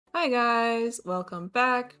Hi guys, welcome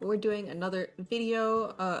back. We're doing another video,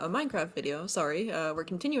 a Minecraft video, sorry. We're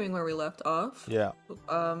continuing where we left off. Yeah.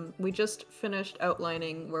 We just finished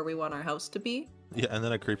outlining where we want our house to be. Yeah, and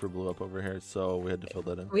then a creeper blew up over here, so we had to fill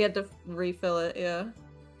that in. We had to refill it, yeah.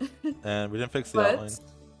 And we didn't fix the But, outline.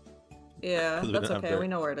 yeah, We that's didn't have okay, dirt. we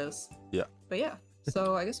know where it is. Yeah. But yeah,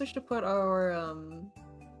 so I guess we should put our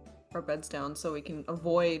beds down so we can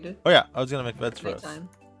avoid Oh yeah, I was gonna make beds for us. nighttime.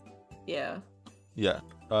 Yeah. Yeah.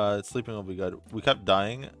 Sleeping will be good. We kept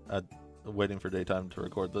dying at waiting for daytime to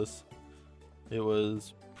record this. It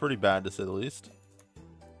was pretty bad to say the least.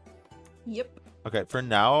 Yep. Okay, for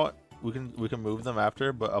now we can move them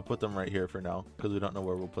after, but I'll put them right here for now because we don't know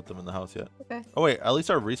where we'll put them in the house yet. Okay. Oh wait, at least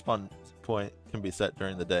our respawn point can be set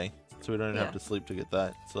during the day, so we don't even Yeah. have to sleep to get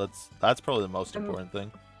that. So that's probably the most important thing.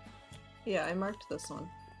 Yeah, I marked this one.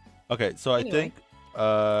 Okay, so I Anyway.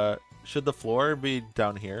 think should the floor be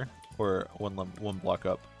down here or one block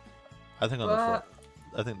up? I think on the floor.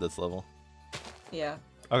 I think this level. Yeah.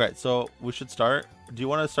 Okay, so we should start. Do you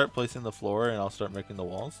want to start placing the floor and I'll start making the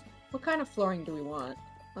walls? What kind of flooring do we want?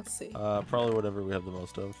 Let's see. Probably whatever we have the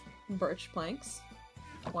most of. Birch planks?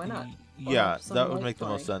 Why not? Yeah, some that would light make the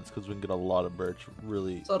most flooring. sense because we can get a lot of birch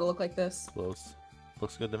really So it'll look like this. close.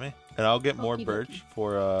 Looks good to me. And I'll get more Okie dokie. birch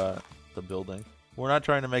for the building. We're not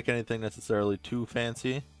trying to make anything necessarily too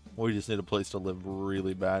fancy. We just need a place to live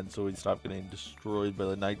really bad so we stop getting destroyed by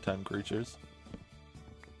the nighttime creatures.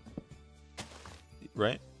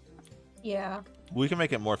 Right? Yeah, We can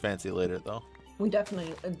make it more fancy later though. we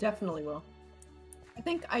definitely will. I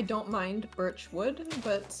think I don't mind birch wood,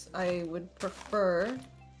 but I would prefer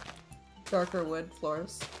darker wood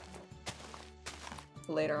floors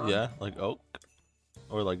later on. Yeah, like oak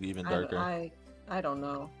or like even darker. I don't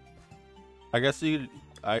know. I guess you'd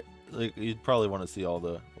probably want to see all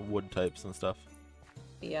the wood types and stuff.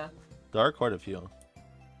 Yeah. There are quite a few. Do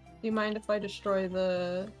you mind if I destroy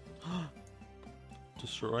the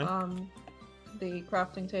Destroy? the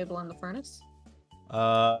crafting table and the furnace?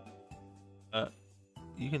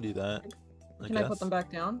 You can do that. Can I put them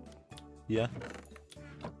back down? Yeah.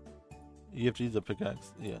 You have to use a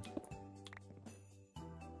pickaxe. Yeah.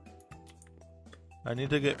 I need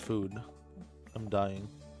to get food. I'm dying.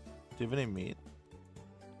 Do you have any meat?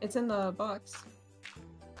 It's in the box.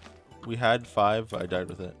 We had 5, but I died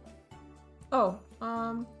with it. Oh,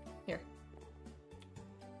 here.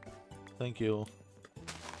 Thank you.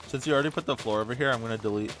 Since you already put the floor over here, I'm gonna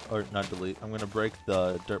delete, or not delete, I'm gonna break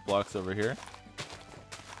the dirt blocks over here.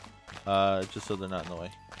 Just so they're not in the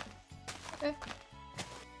way. Okay.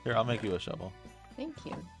 Here, I'll make you a shovel. Thank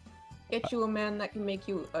you. Get you a man that can make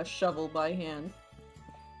you a shovel by hand.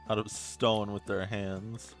 Out of stone with their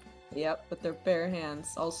hands. Yep, with their bare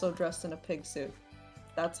hands, also dressed in a pig suit.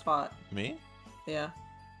 That's hot. Me? Yeah.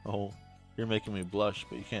 Oh, you're making me blush,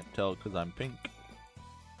 but you can't tell because I'm pink.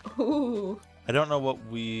 Ooh. I don't know what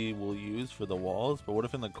we will use for the walls, but what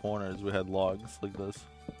if in the corners we had logs like this?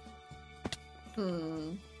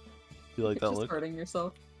 Hmm. Do you like You're that just look? hurting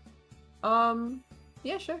yourself.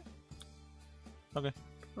 Yeah, sure. Okay.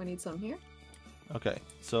 We need some here. Okay,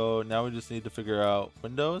 so now we just need to figure out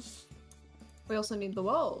windows We also need the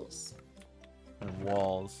walls. and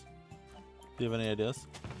walls. Do you have any ideas?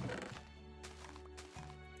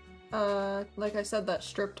 Like I said, that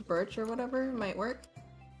stripped birch or whatever might work.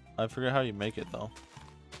 I forget how you make it though.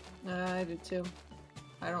 I do too.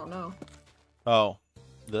 I don't know. Oh,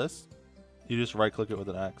 this? You just right click it with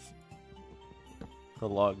an axe. The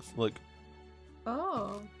logs. Look,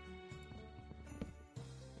 Oh.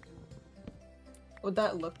 Would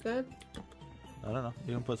that look good? I don't know.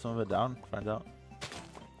 You can put some of it down, find out.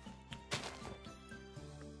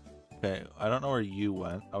 Okay, I don't know where you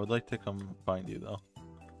went. I would like to come find you though.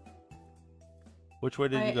 Which way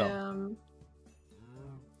did you go?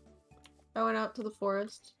 I went out to the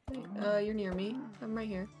forest. You're near me. I'm right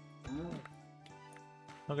here.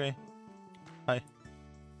 Okay. Hi.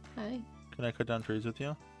 Hi. Can I cut down trees with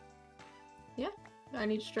you? Yeah, I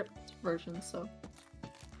need stripped versions, so.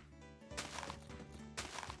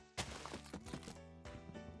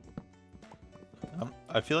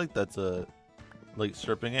 I feel like that's like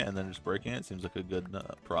stripping it and then just breaking it seems like a good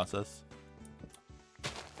process.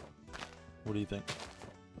 What do you think?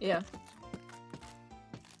 Yeah.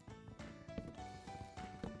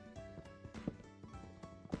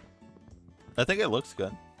 I think it looks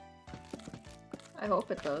good. I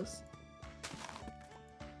hope it does.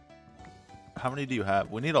 How many do you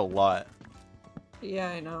have? We need a lot. Yeah,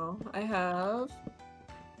 I know. I have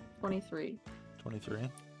 23. 23.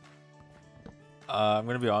 I'm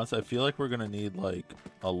gonna be honest, I feel like we're gonna need like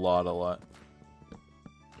a lot.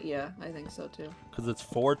 Yeah, I think so too. Because it's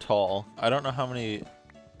 4 tall. I don't know how many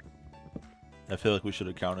I feel like we should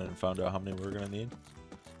have counted and found out how many we're gonna need.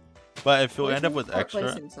 But if we We end up can with start extra,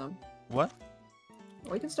 placing some. what?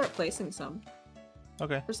 We can start placing some.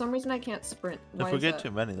 Okay. For some reason, I can't sprint. Why If we is get that?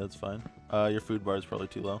 too many, that's fine. Your food bar is probably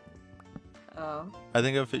too low. Oh. I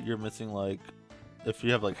think if you're missing like, if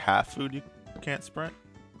you have like half food, you can't sprint.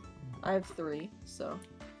 I have 3, so.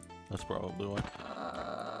 That's probably why.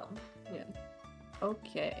 Yeah.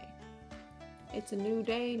 Okay. It's a new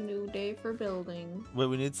day for building. Wait,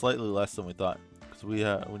 we need slightly less than we thought, because we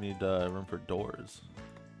need room for doors.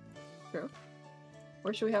 True.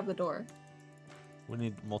 Where should we have the door? We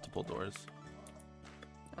need multiple doors.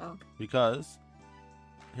 Oh. Because,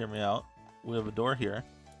 hear me out, we have a door here.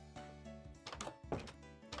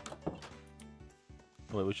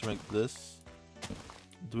 Wait, we should make this.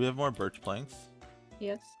 Do we have more birch planks?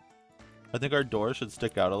 Yes. I think our door should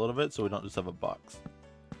stick out a little bit so we don't just have a box.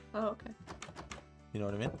 Oh, okay. You know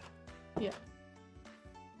what I mean? Yeah.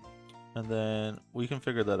 And then we can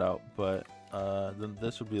figure that out, but then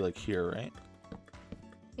this would be like here, right?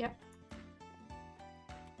 Yeah.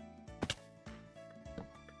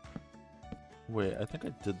 Wait, I think I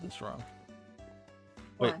did this wrong.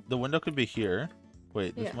 Wait, Why? the window could be here.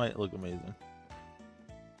 Wait, this Yeah. might look amazing.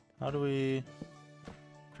 How do we...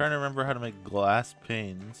 trying to remember how to make glass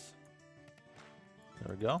panes.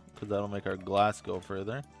 There we go, because that'll make our glass go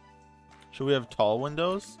further. Should we have tall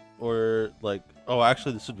windows? Or like... oh,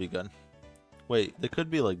 actually this would be good. Wait, they could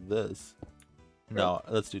be like this. No,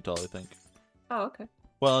 that's too tall, I think. Oh, okay.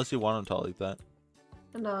 Well, unless you want them tall like that.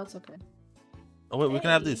 No, it's okay. Oh wait, we can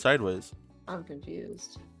have Hey. these sideways. I'm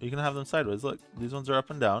confused. You can have them sideways. Look, these ones are up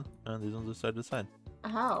and down, and these ones are side to side.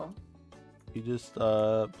 How? You just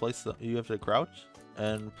place them. You have to crouch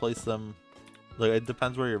and place them. Like, it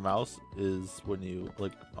depends where your mouse is when you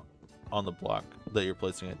like on the block that you're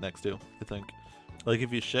placing it next to. I think, like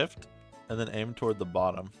if you shift and then aim toward the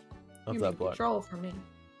bottom of You that mean block. control for me.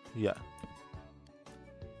 Yeah.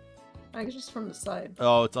 I guess just from the side.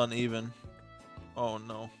 Oh, it's uneven. Oh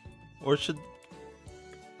no. Or should.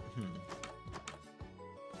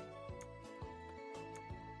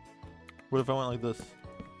 What if I went like this?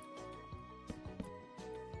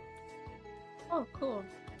 Oh, cool.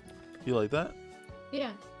 You like that?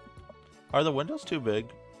 Yeah. Are the windows too big?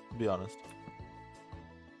 To be honest.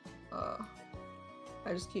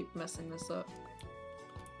 I just keep messing this up.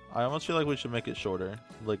 I almost feel like we should make it shorter,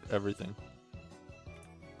 like everything.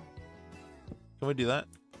 Can we do that?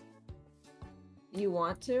 You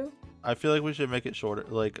want to? I feel like we should make it shorter.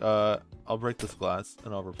 Like, I'll break this glass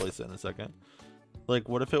and I'll replace it in a second. Like,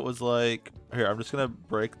 what if it was like... here, I'm just gonna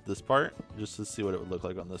break this part just to see what it would look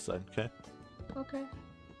like on this side, okay? Okay.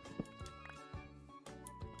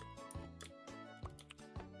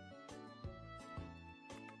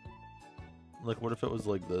 Like, what if it was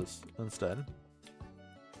like this instead?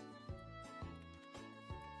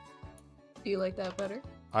 Do you like that better?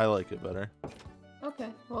 I like it better. Okay.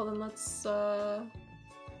 Well, then let's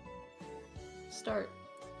start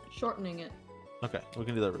shortening it. Okay, we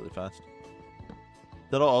can do that really fast.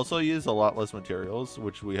 That'll also use a lot less materials,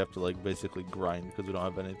 which we have to, like, basically grind because we don't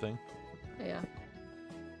have anything. Yeah.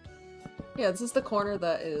 Yeah, this is the corner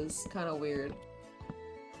that is kind of weird.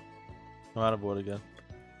 I'm out of wood again.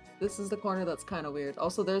 This is the corner that's kind of weird.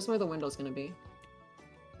 Also, there's where the window's gonna be.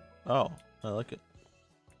 Oh, I like it.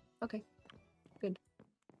 Okay. Good.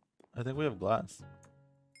 I think we have glass.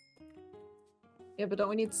 Yeah, but don't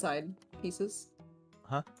we need side pieces?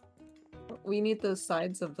 Huh? We need the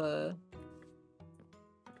sides of the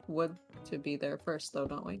wood to be there first, though,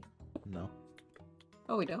 don't we? No.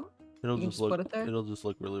 Oh, we don't? It'll You can just just look. put it there? It'll just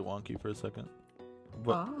look really wonky for a second.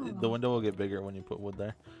 But the Oh. window will get bigger when you put wood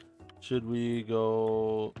there. Should we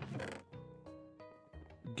go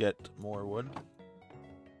get more wood?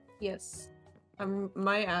 Yes.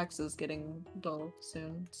 My axe is getting dull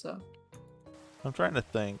soon, so... I'm trying to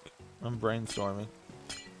think. I'm brainstorming.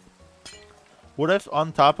 What if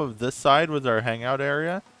on top of this side was our hangout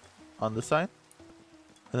area? On this side?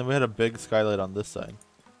 And then we had a big skylight on this side.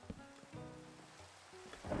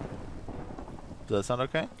 Does that sound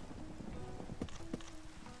okay?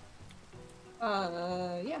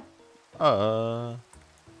 Yeah. Uh...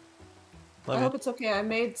 I hope it's okay. I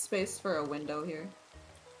made space for a window here.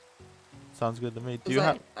 Sounds good to me. Do 'Cause you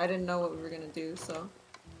have... I didn't know what we were gonna do, so...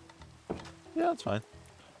 Yeah, that's fine.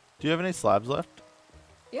 Do you have any slabs left?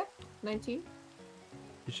 Yeah, 19.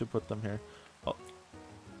 You should put them here. Oh.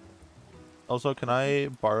 Also, can I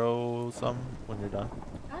borrow some when you're done?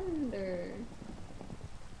 Under.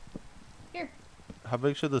 Here. How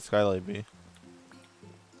big should the skylight be?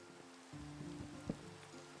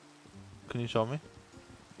 Can you show me?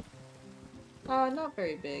 Not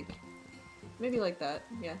very big. Maybe like that.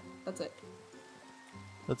 Yeah, that's it.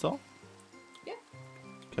 That's all? Yeah.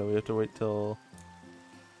 Okay, we have to wait till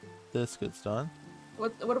this gets done.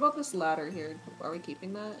 What about this ladder here? Are we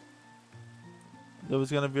keeping that? It was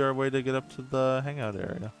gonna be our way to get up to the hangout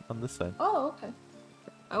area on this side. Oh, okay.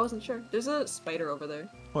 I wasn't sure. There's a spider over there.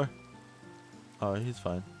 Where? Oh, he's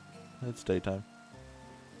fine. It's daytime.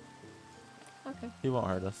 Okay. He won't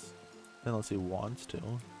hurt us. Unless he wants to.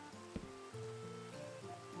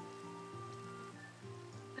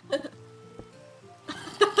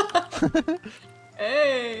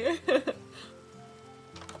 Hey!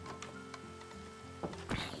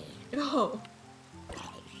 Oh.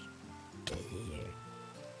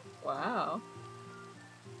 Wow.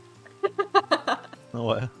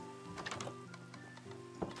 What?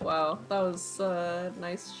 Wow, that was a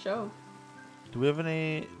nice show. Do we have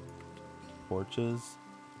any torches?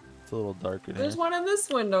 It's a little dark in There's here. one in this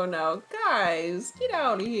window now. Guys, get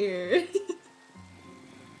out of here.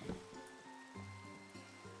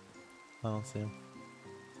 I don't see him.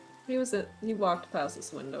 He walked past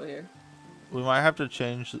this window here. We might have to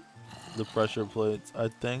change the pressure plates. I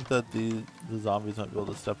think that the zombies might be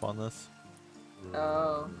able to step on this.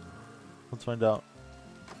 Oh. Let's find out.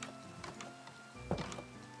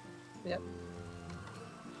 Yep.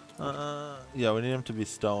 Yeah, we need him to be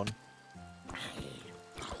stone.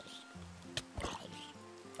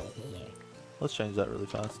 Let's change that really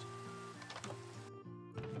fast.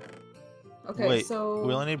 Okay, Wait, so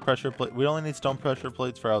we only need pressure plate. We only need stone pressure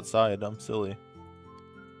plates for outside. I'm silly.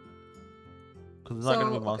 Because there's not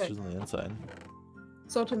gonna be monsters on the inside.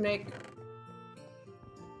 So to make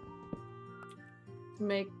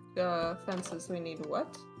fences, we need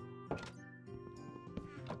what?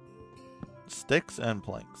 Sticks and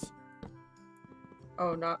planks.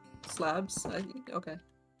 Oh, not slabs. Okay.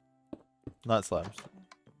 Not slabs.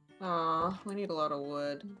 Aw, we need a lot of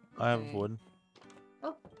wood. I have Okay. wood.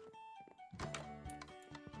 Oh.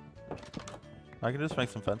 I can just make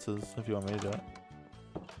some fences if you want me to do it.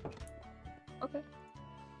 Okay.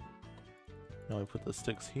 Now we put the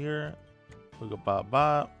sticks here. We go bop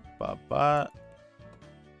bop, bop bop.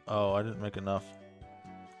 Oh, I didn't make enough.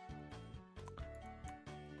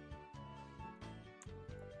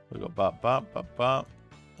 We go bop bop, bop bop.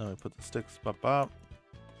 Then we put the sticks bop bop.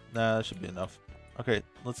 Nah, that should be enough. Okay,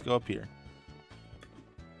 let's go up here.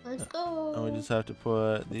 Let's go. And we just have to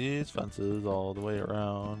put these fences all the way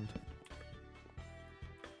around.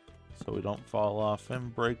 So we don't fall off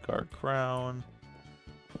and break our crown.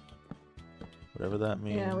 Whatever that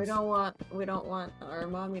means. Yeah, we don't want our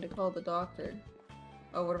mommy to call the doctor.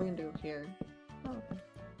 Oh, what are we gonna do here? Oh, okay.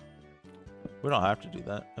 We don't have to do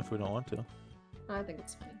that if we don't want to. I think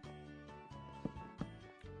it's fine.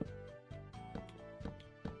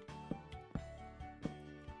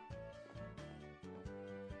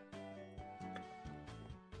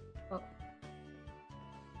 Oh.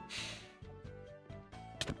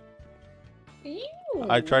 Ew.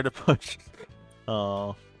 I tried to push.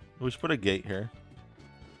 Oh, we should put a gate here.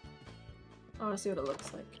 I want to see what it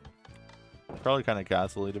looks like. Probably kind of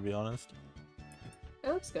castle-y, to be honest. It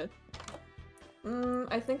looks good.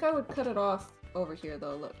 I think I would cut it off over here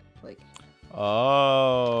though. Look, like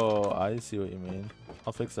Oh, I see what you mean.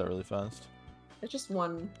 I'll fix that really fast. it's just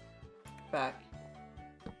one back.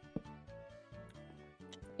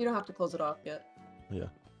 You don't have to close it off yet. Yeah.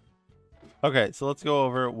 Okay, so let's go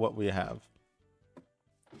over what we have.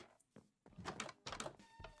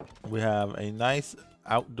 We have a nice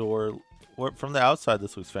outdoor. From the outside,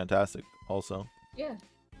 this looks fantastic. Also. Yeah.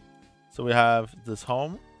 So we have this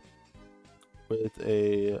home with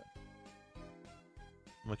a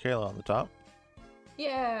Michaela on the top.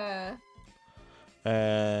 Yeah.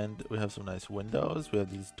 And we have some nice windows. We have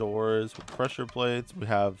these doors with pressure plates.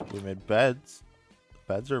 We made beds.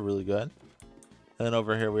 Beds are really good. And then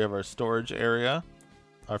over here we have our storage area,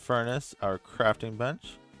 our furnace, our crafting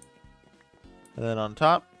bench. And then on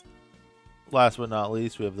top, last but not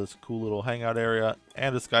least, we have this cool little hangout area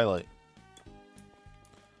and a skylight.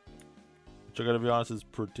 Which I gotta be honest is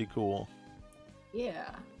pretty cool. Yeah.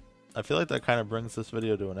 I feel like that kind of brings this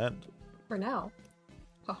video to an end. For now.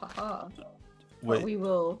 Ha ha ha. Wait, But we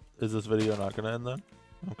will. is this video not gonna end then?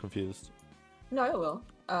 I'm confused. No, it will.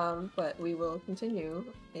 But we will continue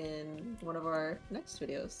in one of our next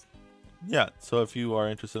videos. Yeah, so if you are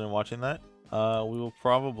interested in watching that, we will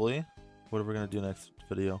probably... What are we gonna do next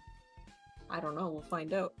video? I don't know. We'll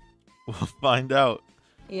find out. We'll find out.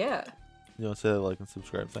 Yeah. You want to say the like and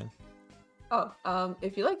subscribe thing? Oh,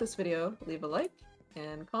 if you like this video, leave a like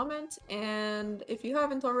and comment. And if you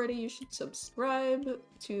haven't already, you should subscribe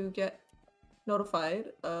to get notified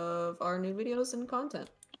of our new videos and content.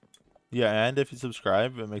 Yeah, and if you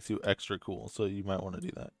subscribe, it makes you extra cool, so you might want to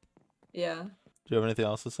do that. Yeah. Do you have anything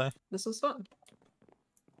else to say? This was fun.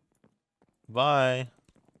 Bye.